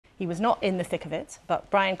He was not in the thick of it, but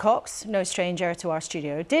Brian Cox, no stranger to our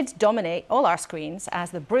studio, did dominate all our screens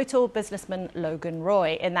as the brutal businessman Logan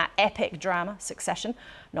Roy in that epic drama Succession,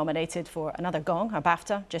 nominated for another Gong, a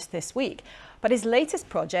BAFTA, just this week. But his latest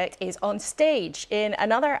project is on stage in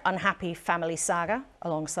another unhappy family saga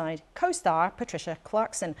alongside co-star Patricia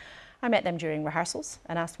Clarkson. I met them during rehearsals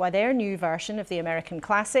and asked why their new version of the American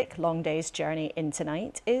classic Long Day's Journey into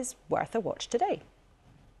Night is worth a watch today.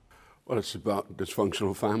 Well, it's about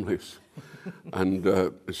dysfunctional families. And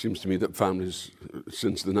it seems to me that families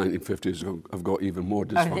since the 1950s have got even more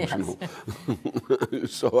dysfunctional. Oh,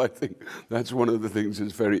 yes. So I think that's one of the things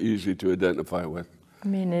that's very easy to identify with. I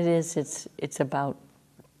mean, it is. It's about,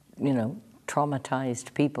 you know,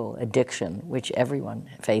 traumatized people, addiction, which everyone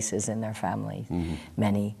faces in their family. Mm-hmm.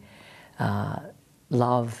 Many.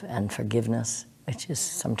 Love and forgiveness, which is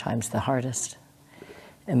sometimes the hardest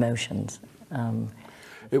emotions.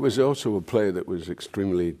 It was also a play that was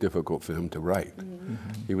extremely difficult for him to write. Mm-hmm.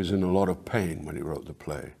 He was in a lot of pain when he wrote the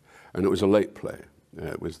play, and it was a late play.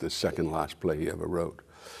 It was the second last play he ever wrote.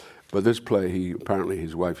 But this play, apparently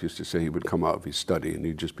his wife used to say he would come out of his study and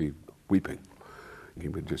he'd just be weeping. He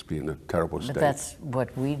would just be in a terrible state. But that's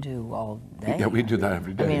what we do all day. Yeah, we do that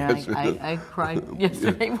every day. I mean, I cried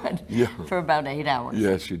yesterday for about 8 hours.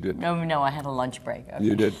 Yes, you did. No, I had a lunch break. Okay.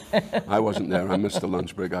 You did. I wasn't there. I missed the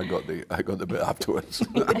lunch break. I got the bit afterwards.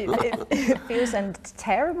 But it feels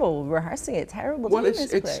terrible rehearsing it. Terrible. Well,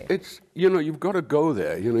 it's you know, you've got to go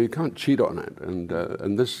there. You know, you can't cheat on it.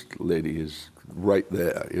 And this lady is right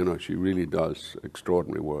there. You know, she really does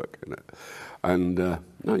extraordinary work in it. And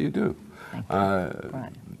no, you do. Right.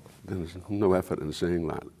 There's no effort in saying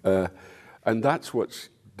that. And that's what's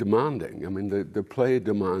demanding. I mean, the play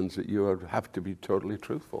demands that you have to be totally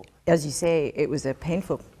truthful. As you say, it was a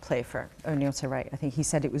painful play for O'Neill to write. I think he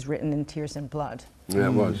said it was written in tears and blood. Yeah,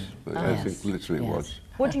 it was. I think literally it was.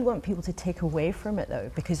 What do you want people to take away from it, though?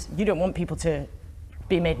 Because you don't want people to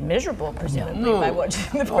be made miserable, presumably, by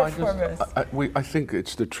watching the performance. I think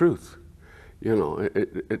it's the truth. You know,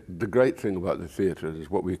 the great thing about the theatre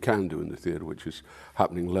is what we can do in the theatre, which is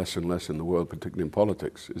happening less and less in the world, particularly in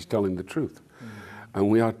politics, is telling the truth. Mm. And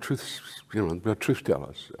we are we're truth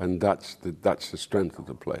tellers, and that's the strength of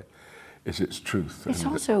the play, is its truth. It's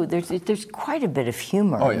also, there's quite a bit of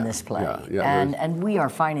humor in this play. And we are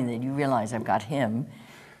finding that. You realize I've got him,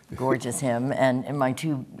 gorgeous him, and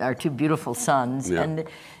our two beautiful sons, and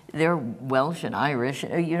they're Welsh and Irish.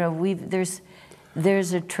 You know,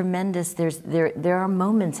 there's a tremendous, there are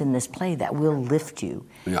moments in this play that will lift you.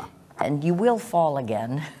 Yeah. And you will fall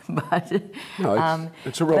again, but... No,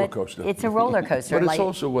 it's a roller coaster. It's a roller coaster. But it's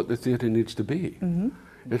also what the theatre needs to be. Mm-hmm.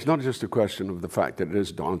 It's not just a question of the fact that it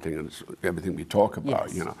is daunting and it's everything we talk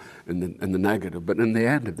about, you know, in the negative, but in the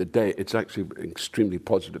end of the day, it's actually an extremely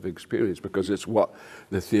positive experience because it's what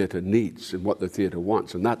the theatre needs and what the theatre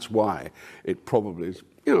wants, and that's why it probably is,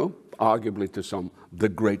 you know, arguably to some, the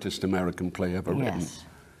greatest American play ever written.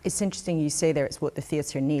 It's interesting you say there it's what the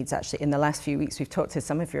theatre needs. Actually, in the last few weeks, we've talked to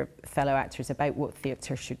some of your fellow actors about what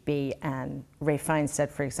theatre should be, and Ray Fiennes said,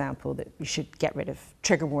 for example, that you should get rid of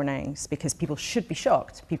trigger warnings because people should be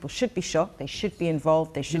shocked. People should be shocked, they should be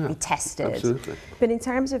involved, they should be tested. Absolutely. But in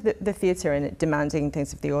terms of the theatre and it demanding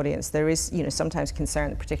things of the audience, there is, you know, sometimes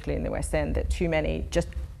concern, particularly in the West End, that too many just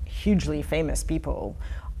hugely famous people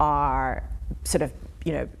are sort of,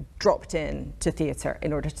 you know, dropped in to theatre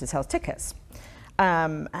in order to sell tickets.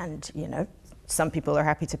 And, you know, some people are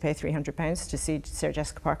happy to pay £300 to see Sarah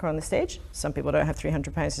Jessica Parker on the stage. Some people don't have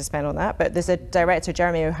 £300 to spend on that. But there's a director,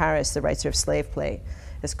 Jeremy O'Harris, the writer of Slave Play,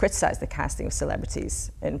 has criticised the casting of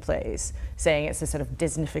celebrities in plays, saying it's a sort of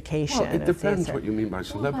Disneyfication. Well, it depends what you mean by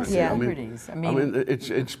celebrity. Well, I mean,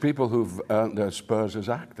 it's people who've earned their spurs as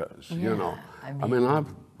actors. You know, I mean,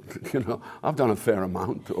 I've done a fair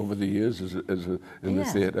amount over the years in the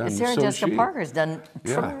theatre. Sarah Jessica Parker's done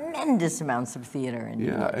tremendous amounts of theatre,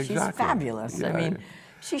 and she's fabulous. Yeah, I mean,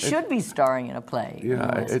 she should be starring in a play.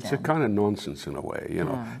 Yeah, it's a kind of nonsense in a way. You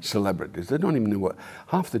know, celebrities, they don't even know what,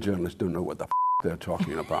 half the journalists don't know what the they're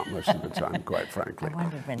talking about most of the time, quite frankly.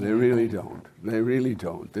 They really don't. They really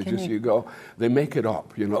don't. They just, they make it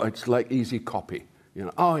up. You know, it's like easy copy. You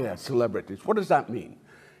know, oh yeah, celebrities. What does that mean?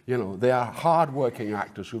 You know, they are hard-working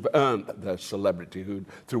actors who've earned their celebrity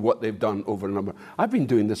through what they've done over a number. I've been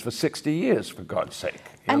doing this for 60 years, for God's sake.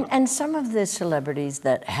 And some of the celebrities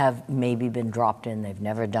that have maybe been dropped in, they've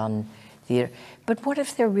never done theater. But what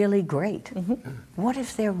if they're really great? Mm-hmm. What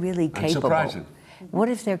if they're really capable? And surprising. What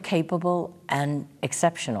if they're capable and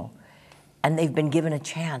exceptional? And they've been given a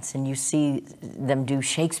chance, and you see them do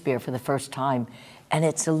Shakespeare for the first time, and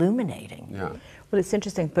it's illuminating. Yeah. Well, it's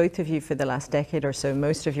interesting, both of you for the last decade or so,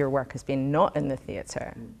 most of your work has been not in the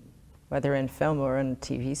theatre. whether in film or on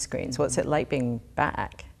TV screens. What's it like being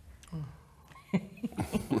back?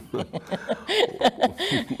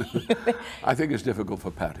 I think it's difficult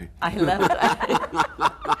for Patty. I love it.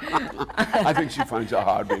 I think she finds it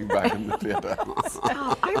hard being back in the theatre.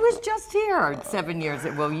 I was just here 7 years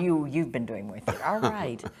ago. Well, you've been doing more theatre. All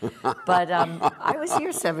right. But I was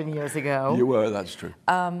here 7 years ago. You were, that's true.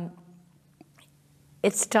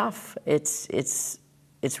 It's tough. It's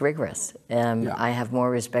rigorous. I have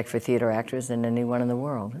more respect for theater actors than anyone in the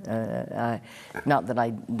world. Not that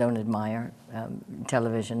I don't admire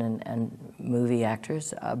television and movie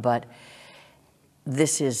actors, but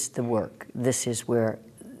this is the work. This is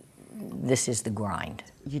the grind.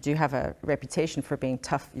 You do have a reputation for being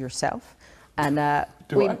tough yourself. And I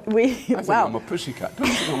think I'm a pussycat. Don't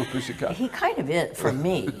you think I'm a pussycat? He kind of is, for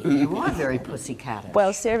me. You are very pussycatish.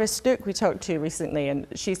 Well, Sarah Stook we talked to recently, and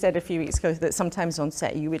she said a few weeks ago that sometimes on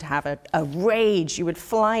set you would have a rage. You would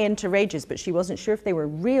fly into rages, but she wasn't sure if they were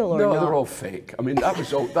real or not. No, they're all fake. I mean, that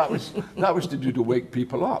was to do to wake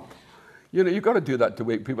people up. You know, you've got to do that to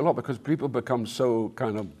wake people up because people become so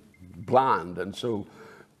kind of bland and so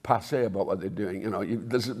passé about what they're doing. You know,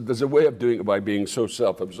 there's a way of doing it by being so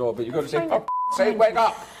self-absorbed, but you've got to say, say, wake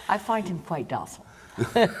up. I find him quite docile.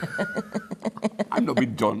 I'm not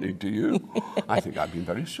been daunting to you. I think I've been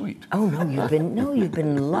very sweet. Oh no, you've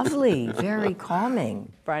been lovely, very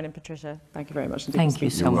calming. Brian and Patricia, thank you very much. Thank you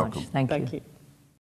so much. Thank you.